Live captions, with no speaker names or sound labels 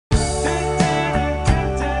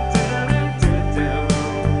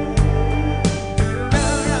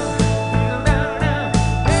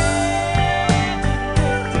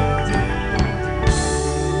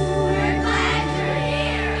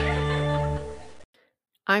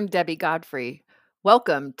I'm Debbie Godfrey.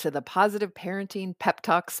 Welcome to the Positive Parenting Pep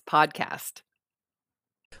Talks podcast.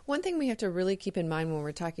 One thing we have to really keep in mind when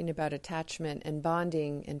we're talking about attachment and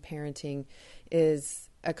bonding and parenting is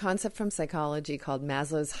a concept from psychology called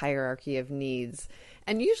Maslow's hierarchy of needs.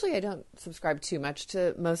 And usually I don't subscribe too much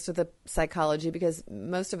to most of the psychology because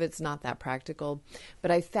most of it's not that practical.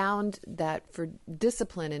 But I found that for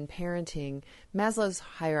discipline in parenting, Maslow's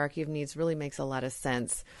hierarchy of needs really makes a lot of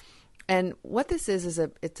sense. And what this is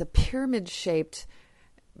it's a pyramid-shaped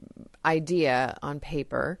idea on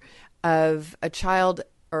paper of a child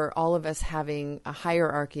or all of us having a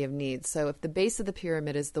hierarchy of needs. So if the base of the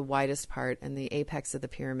pyramid is the widest part and the apex of the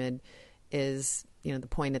pyramid is, the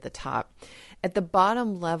point at the top, at the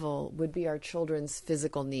bottom level would be our children's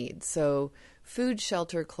physical needs. So food,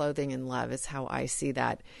 shelter, clothing, and love is how I see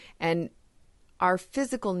that. And our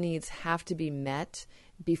physical needs have to be met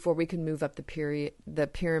before we can move up the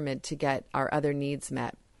pyramid to get our other needs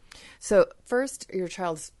met. So first, your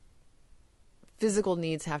child's physical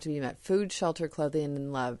needs have to be met: food, shelter, clothing,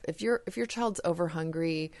 and love. If your child's over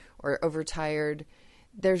hungry or overtired,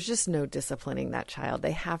 there's just no disciplining that child.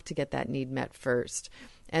 They have to get that need met first.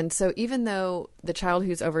 And so even though the child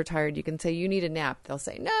who's overtired, you can say, you need a nap, they'll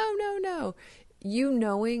say, no, no, no. You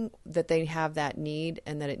knowing that they have that need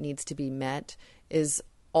and that it needs to be met is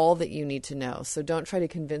all that you need to know. So don't try to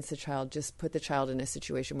convince the child. Just put the child in a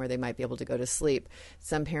situation where they might be able to go to sleep.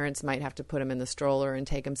 Some parents might have to put them in the stroller and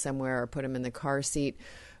take them somewhere, or put them in the car seat.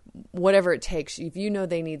 Whatever it takes. If you know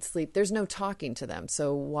they need sleep, there's no talking to them.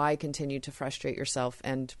 So why continue to frustrate yourself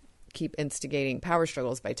and keep instigating power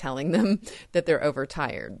struggles by telling them that they're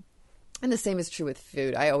overtired? And the same is true with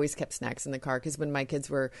food. I always kept snacks in the car because when my kids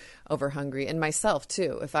were over hungry, and myself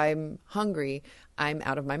too, if I'm hungry, I'm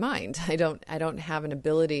out of my mind. I don't have an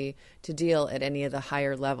ability to deal at any of the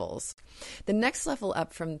higher levels. The next level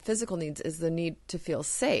up from physical needs is the need to feel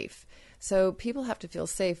safe. So people have to feel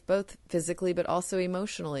safe both physically but also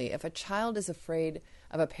emotionally. If a child is afraid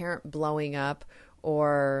of a parent blowing up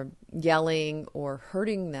or yelling or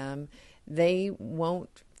hurting them, they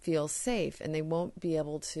won't feel safe and they won't be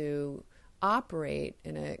able to operate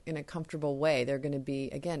in a comfortable way. They're going to be,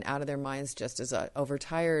 again, out of their minds, just as a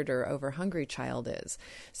overtired or overhungry child is.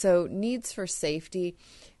 So needs for safety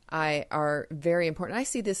are very important. I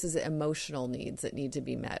see this as emotional needs that need to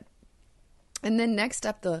be met. And then next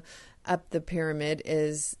up the pyramid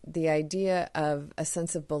is the idea of a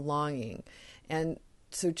sense of belonging. And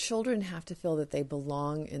so children have to feel that they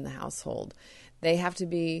belong in the household. They have to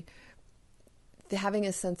be having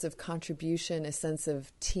a sense of contribution, a sense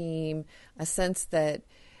of team, a sense that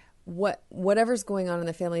whatever's going on in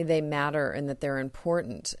the family, they matter and that they're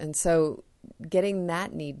important. And so getting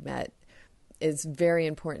that need met is very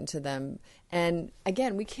important to them. And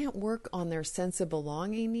again, we can't work on their sense of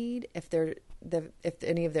belonging need if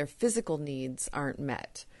any of their physical needs aren't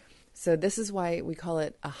met. So this is why we call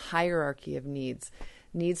it a hierarchy of needs.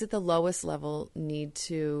 Needs at the lowest level need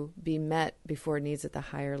to be met before needs at the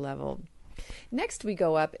higher level. Next, we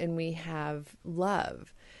go up and we have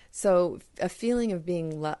love. So a feeling of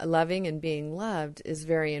being loving and being loved is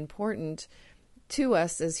very important to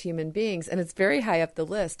us as human beings, and it's very high up the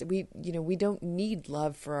list. We don't need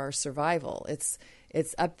love for our survival.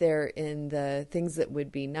 It's up there in the things that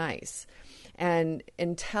would be nice. And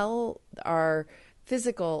until our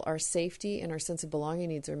physical, our safety, and our sense of belonging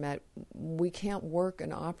needs are met, we can't work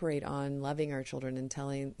and operate on loving our children and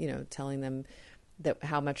telling them that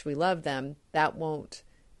how much we love them. That won't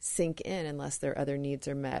sink in unless their other needs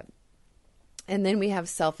are met. And then we have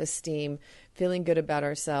self-esteem, feeling good about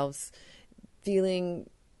ourselves, feeling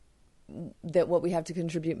that what we have to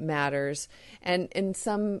contribute matters. And in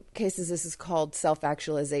some cases, this is called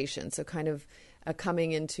self-actualization. So kind of a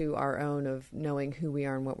coming into our own of knowing who we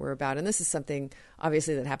are and what we're about. And this is something,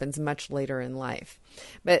 obviously, that happens much later in life.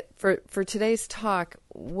 But for today's talk,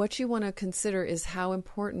 what you want to consider is how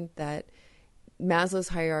important that Maslow's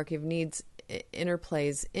hierarchy of needs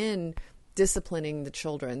interplays in disciplining the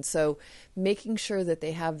children. So making sure that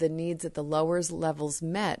they have the needs at the lower levels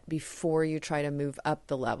met before you try to move up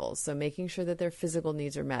the levels. So making sure that their physical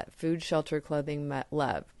needs are met: food, shelter, clothing,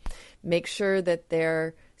 love. Make sure that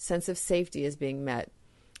their sense of safety is being met,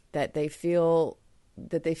 that they feel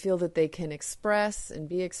that they can express and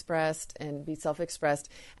be expressed and be self-expressed,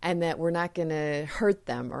 and that we're not going to hurt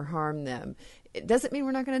them or harm them. It doesn't mean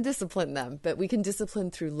we're not going to discipline them, but we can discipline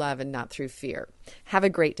through love and not through fear. Have a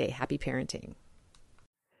great day. Happy parenting.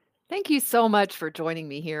 Thank you so much for joining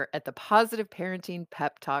me here at the Positive Parenting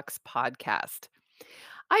Pep Talks podcast.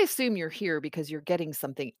 I assume you're here because you're getting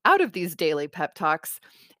something out of these daily pep talks.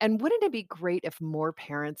 And wouldn't it be great if more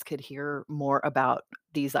parents could hear more about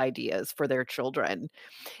these ideas for their children?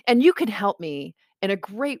 And you can help me in a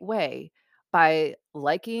great way by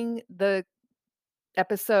liking the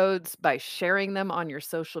episodes, by sharing them on your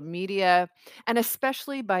social media, and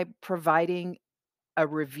especially by providing a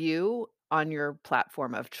review on your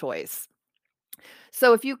platform of choice.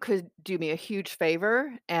 So if you could do me a huge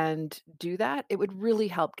favor and do that, it would really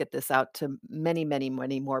help get this out to many, many,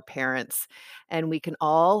 many more parents. And we can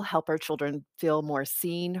all help our children feel more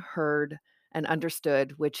seen, heard, and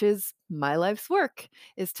understood, which is my life's work,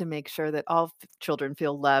 is to make sure that all children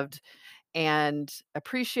feel loved and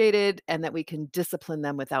appreciated and that we can discipline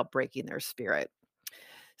them without breaking their spirit.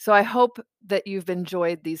 So I hope that you've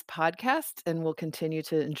enjoyed these podcasts and will continue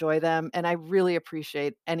to enjoy them. And I really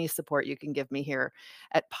appreciate any support you can give me here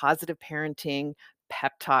at Positive Parenting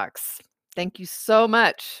Pep Talks. Thank you so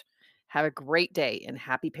much. Have a great day and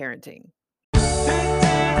happy parenting.